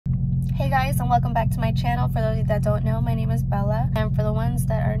Hey guys, and welcome back to my channel. For those of you that don't know, my name is Bella, and for the ones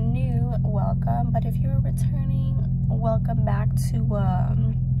that are new, welcome. But if you're returning, welcome back to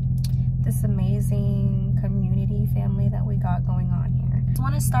this amazing community family that we got going on here. I just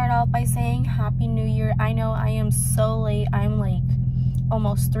want to start off by saying Happy New Year. I know I am so late. I'm like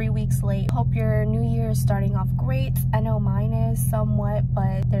almost 3 weeks late. Hope your new year is starting off great. I know mine is somewhat,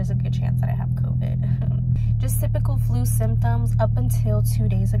 but there's a good chance that I have COVID. Just typical flu symptoms. Up until 2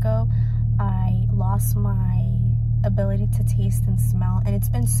 days ago, I lost my ability to taste and smell, and it's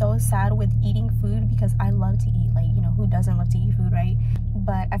been so sad with eating food because I love to eat. Like, you know, who doesn't love to eat food, right?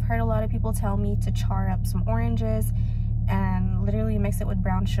 But I've heard a lot of people tell me to char up some oranges and literally mix it with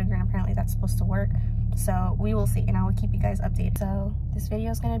brown sugar, and apparently that's supposed to work. So we will see, and I will keep you guys updated. So this video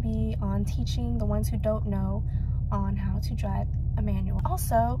is going to be on teaching the ones who don't know on how to drive a manual.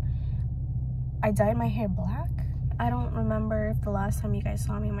 Also, I dyed my hair black. I don't remember if the last time you guys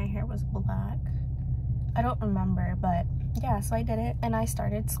saw me my hair was black. I don't remember, but yeah, so I did it and I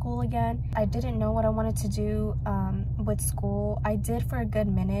started school again. I didn't know what I wanted to do with school. I did for a good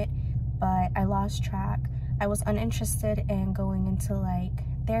minute, but I lost track. I was uninterested in going into like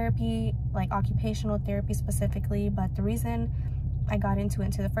therapy, like occupational therapy specifically, but the reason I got into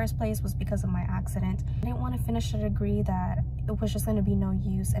the first place was because of my accident. I didn't want to finish a degree that it was just going to be no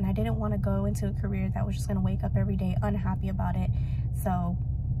use, and I didn't want to go into a career that was just going to wake up every day unhappy about it. So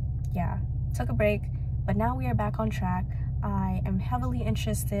yeah, took a break, but now we are back on track. I am heavily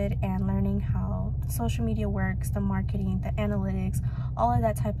interested in learning how social media works, the marketing, the analytics, all of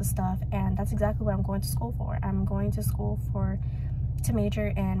that type of stuff, and that's exactly what I'm going to school for. I'm going to school to major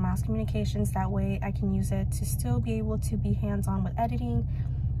in mass communications. That way I can use it to still be able to be hands-on with editing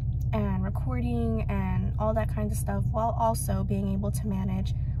and recording and all that kind of stuff, while also being able to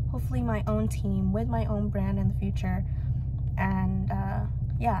manage hopefully my own team with my own brand in the future. And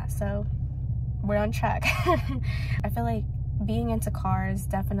yeah, so we're on track. I feel like being into cars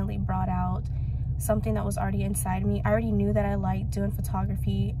definitely brought out something that was already inside me. I already knew that I liked doing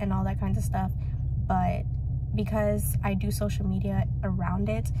photography and all that kind of stuff, but because I do social media around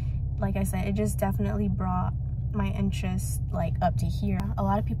it, like I said, it just definitely brought my interest like up to here. A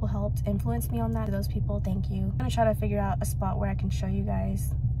lot of people helped influence me on that. To those people, thank you. I'm gonna try to figure out a spot where I can show you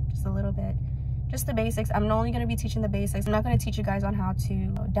guys just a little bit, just the basics. I'm only going to be teaching the basics. I'm not going to teach you guys on how to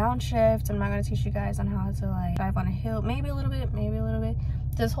downshift. I'm not going to teach you guys on how to like drive on a hill. Maybe a little bit, maybe a little bit.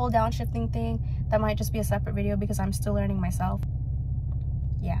 This whole downshifting thing, that might just be a separate video because I'm still learning myself.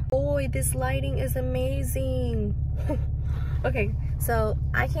 Yeah. Boy, this lighting is amazing. Okay, so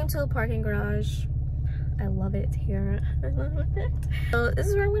I came to a parking garage. I love it here. I love it. So this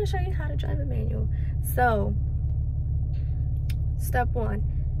is where I'm going to show you how to drive a manual. So step one,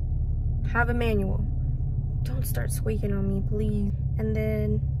 have a manual. Don't start squeaking on me, please. And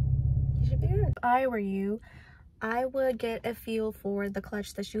then you should be good. If I were you, I would get a feel for the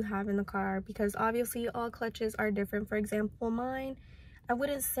clutch that you have in the car, because obviously all clutches are different. For example, mine, I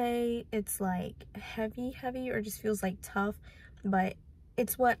wouldn't say it's like heavy or just feels like tough, but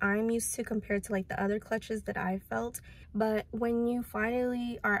it's what I'm used to compared to like the other clutches that I felt. But when you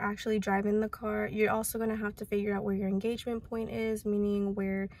finally are actually driving the car, you're also going to have to figure out where your engagement point is, meaning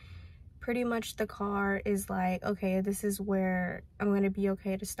where pretty much the car is like, okay, this is where I'm going to be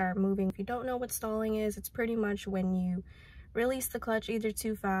okay to start moving. If you don't know what stalling is, it's pretty much when you release the clutch either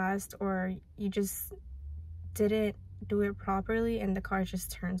too fast or you just didn't do it properly and the car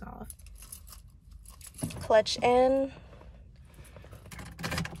just turns off. Clutch in,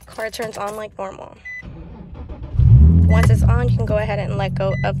 car turns on like normal. Once it's on, you can go ahead and let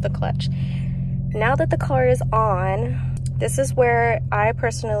go of the clutch. Now that the car is on, this is where I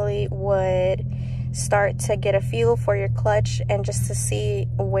personally would start to get a feel for your clutch and just to see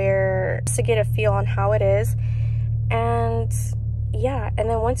to get a feel on how it is. And yeah, and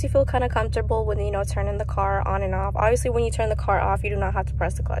then once you feel kind of comfortable with, you know, turning the car on and off, obviously when you turn the car off, you do not have to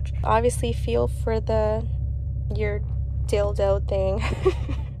press the clutch. Obviously feel for your dildo thing.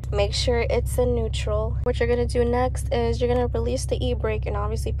 Make sure it's in neutral. What you're gonna do next is you're gonna release the e-brake and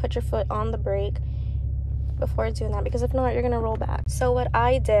obviously put your foot on the brake before doing that, because if not, you're gonna roll back. So what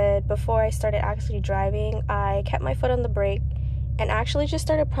I did before I started actually driving, I kept my foot on the brake and actually just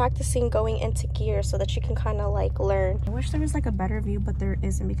started practicing going into gear so that you can kind of like learn. I wish there was like a better view, but there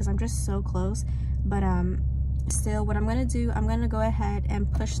isn't because I'm just so close. But still, what I'm gonna do, I'm gonna go ahead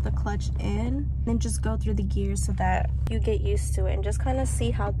and push the clutch in and just go through the gears so that you get used to it and just kind of see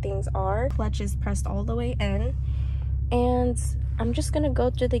how things are. Clutch is pressed all the way in, and I'm just gonna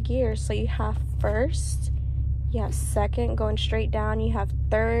go through the gears. So you have first, you have second going straight down, you have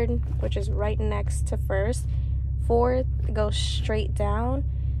third, which is right next to first, fourth goes straight down,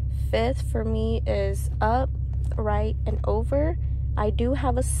 fifth for me is up, right, and over. I do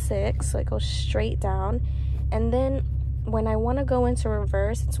have a 6, so it goes straight down. And then when I want to go into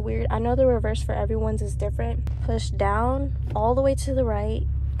reverse, it's weird. I know the reverse for everyone's is different. Push down all the way to the right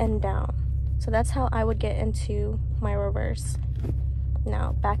and down. So that's how I would get into my reverse.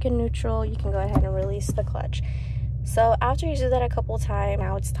 Now back in neutral, you can go ahead and release the clutch. So after you do that a couple times,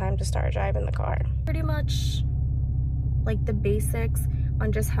 now it's time to start driving the car. Pretty much like the basics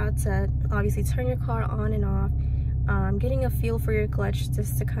on just how to obviously turn your car on and off, getting a feel for your clutch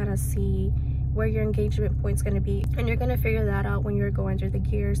just to kind of see where your engagement point's going to be, and you're going to figure that out when you're going through the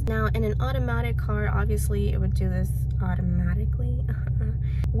gears. Now in an automatic car, obviously it would do this automatically.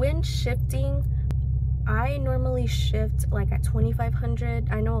 When shifting, I normally shift like at 2500.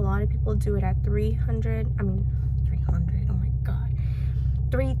 I know a lot of people do it at 300. I mean 300, oh my god,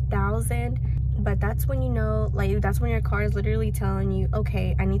 3000. But that's when you know, like, that's when your car is literally telling you,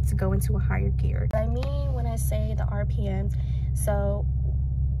 okay, I need to go into a higher gear. I mean, when I say the RPMs, so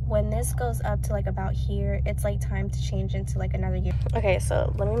when this goes up to like about here, it's like time to change into like another gear. Okay,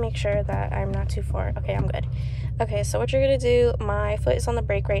 so let me make sure that I'm not too far. Okay, I'm good. Okay, so what you're gonna do, my foot is on the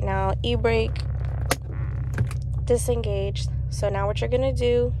brake right now, e-brake, disengaged. So now what you're gonna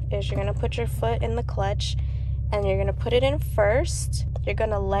do is you're gonna put your foot in the clutch and you're gonna put it in first. You're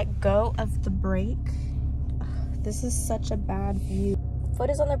gonna let go of the brake. This is such a bad view. Foot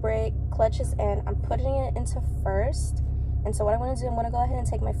is on the brake, clutch is in. I'm putting it into first. And so what I'm gonna do, I'm gonna go ahead and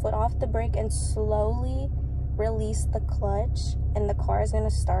take my foot off the brake and slowly release the clutch, and the car is gonna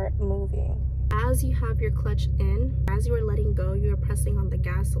start moving. As you have your clutch in, as you are letting go, you are pressing on the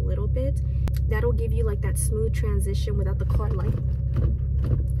gas a little bit. That'll give you like that smooth transition without the car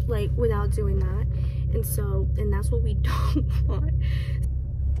like without doing that. And that's what we don't want.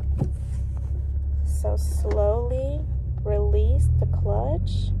 So slowly release the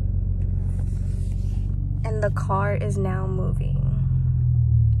clutch, and the car is now moving.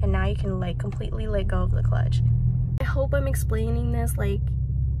 And now you can like completely let go of the clutch. I hope I'm explaining this like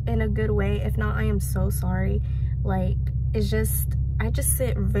in a good way. If not, I am so sorry. Like, it's just, I just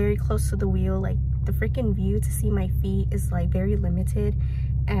sit very close to the wheel. Like, the freaking view to see my feet is like very limited,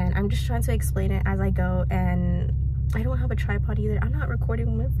 and I'm just trying to explain it as I go. And I don't have a tripod either. I'm not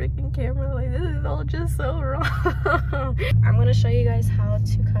recording with my freaking camera. Like, this is all just so wrong. I'm gonna show you guys how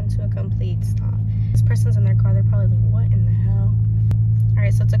to come to a complete stop. This person's in their car, they're probably like, what in the hell? All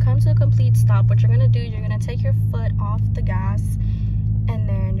right, so to come to a complete stop, what you're gonna do, you're gonna take your foot off the gas, and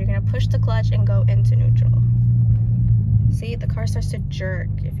then you're gonna push the clutch and go into neutral. See, the car starts to jerk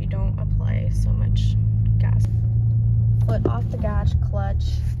if you don't apply so much gas. Foot off the gas,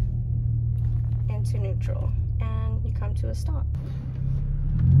 clutch into neutral, and you come to a stop.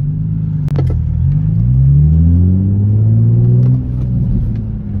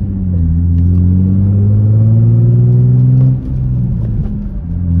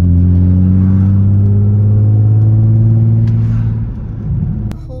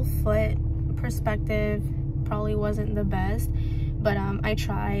 The whole foot perspective probably wasn't the best, but I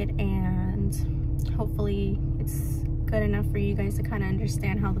tried, and hopefully it's good enough for you guys to kind of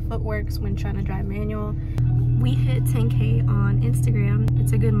understand how the foot works when trying to drive manual. We hit 10K on Instagram.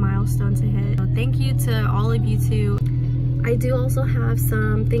 It's a good milestone to hit. So thank you to all of you too. I do also have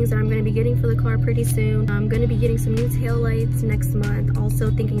some things that I'm going to be getting for the car pretty soon. I'm going to be getting some new tail lights next month.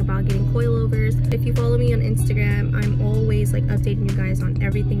 Also thinking about getting coilovers. If you follow me on Instagram, I'm always like updating you guys on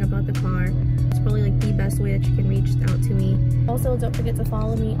everything about the car. It's probably like the best way that you can reach out to me. Also, don't forget to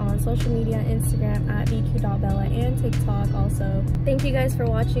follow me on social media, Instagram at bq.bella, and TikTok also. Thank you guys for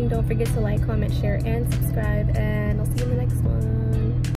watching. Don't forget to like, comment, share, and subscribe, and I'll see you in the next one.